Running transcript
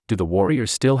Do the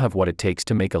Warriors still have what it takes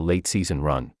to make a late-season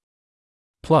run?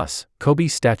 Plus, Kobe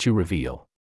statue reveal.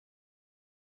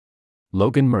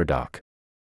 Logan Murdock.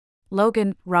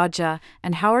 Logan, Raja,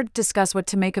 and Howard discuss what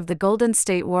to make of the Golden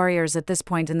State Warriors at this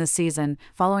point in the season,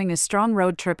 following a strong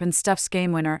road trip in Steph's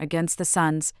game winner against the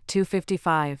Suns,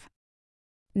 255.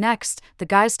 Next, the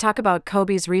guys talk about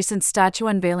Kobe's recent statue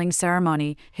unveiling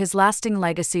ceremony, his lasting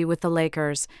legacy with the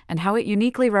Lakers, and how it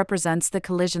uniquely represents the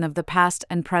collision of the past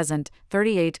and present,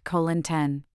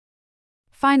 38:10.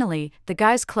 Finally, the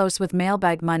guys close with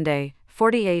Mailbag Monday,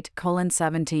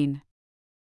 48:17.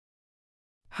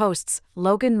 Hosts,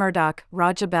 Logan Murdock,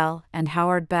 Raja Bell, and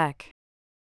Howard Beck.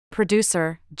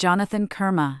 Producer, Jonathan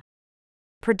Kerma.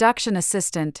 Production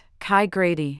assistant, Kai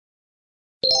Grady.